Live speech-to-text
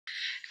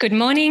Good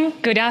morning,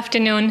 good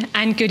afternoon,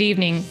 and good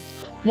evening.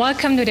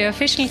 Welcome to the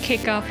official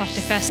kickoff of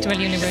the Festival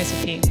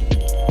University.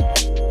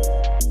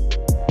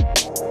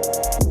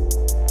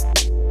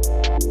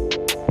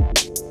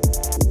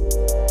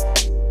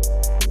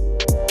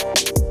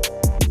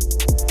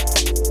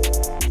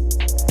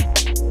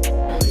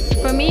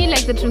 For me,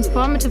 the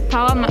transformative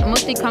power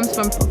mostly comes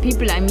from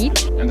people I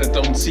meet. And I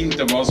don't think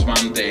there was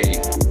one day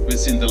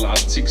within the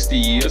last 60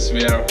 years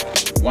where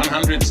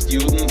 100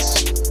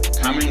 students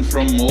coming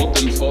from more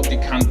than 40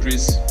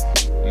 countries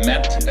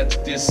met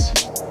at this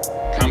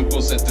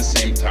campus at the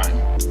same time.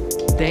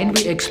 Then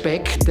we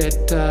expect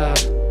that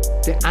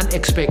the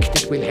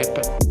unexpected will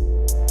happen.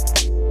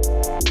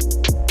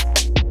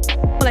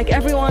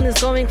 Everyone is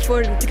going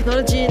for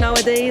technology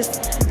nowadays,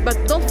 but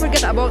don't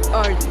forget about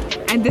art.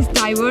 And this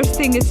diverse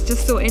thing is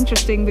just so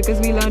interesting because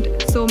we learned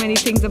so many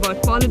things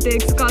about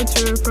politics,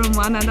 culture from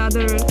one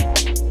another.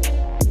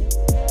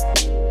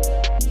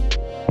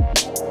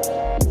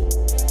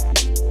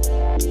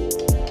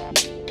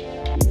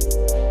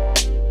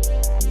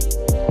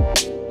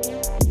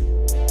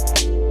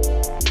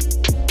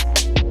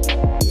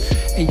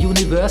 A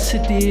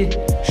university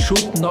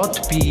should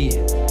not be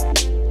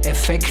a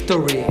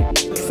factory.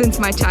 Since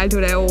my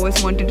childhood, I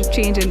always wanted to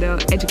change in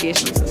the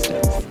educational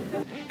systems.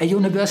 A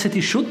university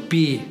should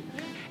be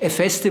a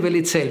festival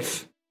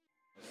itself.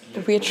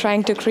 We are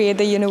trying to create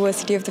the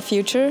university of the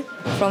future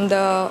from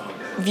the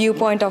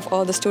viewpoint of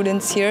all the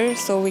students here,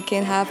 so we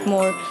can have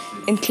more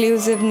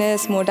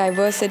inclusiveness, more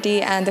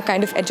diversity, and the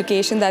kind of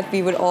education that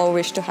we would all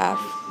wish to have.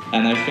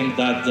 And I think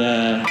that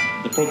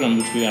the program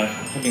which we are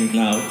having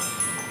now,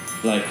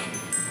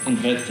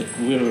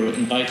 we're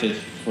invited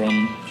from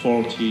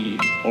 40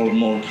 or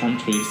more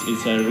countries.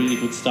 It's a really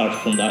good start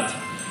from that,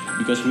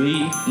 because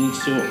we need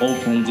to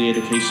open the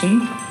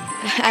education.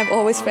 I've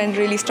always felt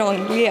really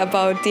strongly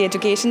about the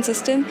education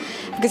system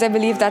because I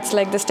believe that's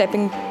the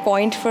stepping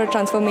point for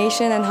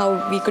transformation and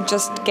how we could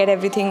just get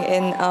everything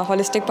in a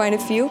holistic point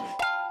of view.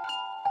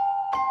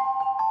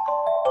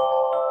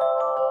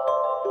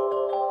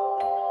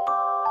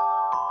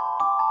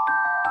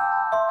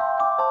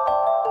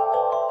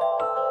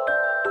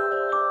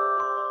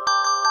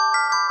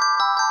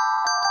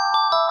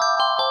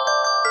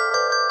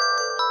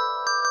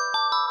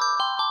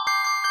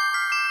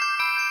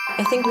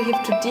 I think we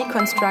have to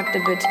deconstruct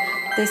a bit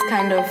this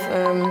kind of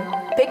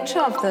picture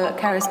of the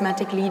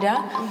charismatic leader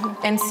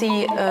and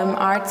see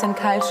arts and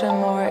culture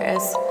more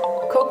as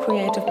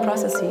co-creative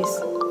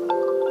processes.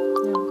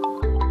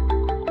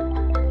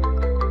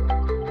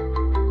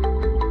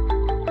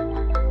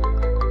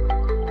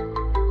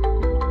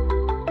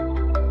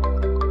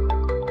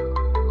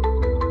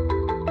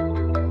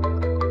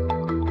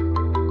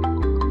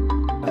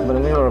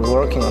 When we were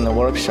working on the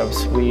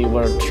workshops, we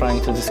were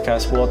trying to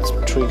discuss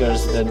what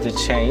triggers the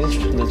change,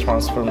 the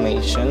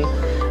transformation,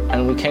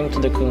 and we came to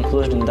the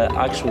conclusion that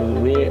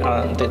actually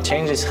the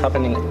change is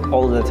happening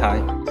all the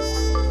time.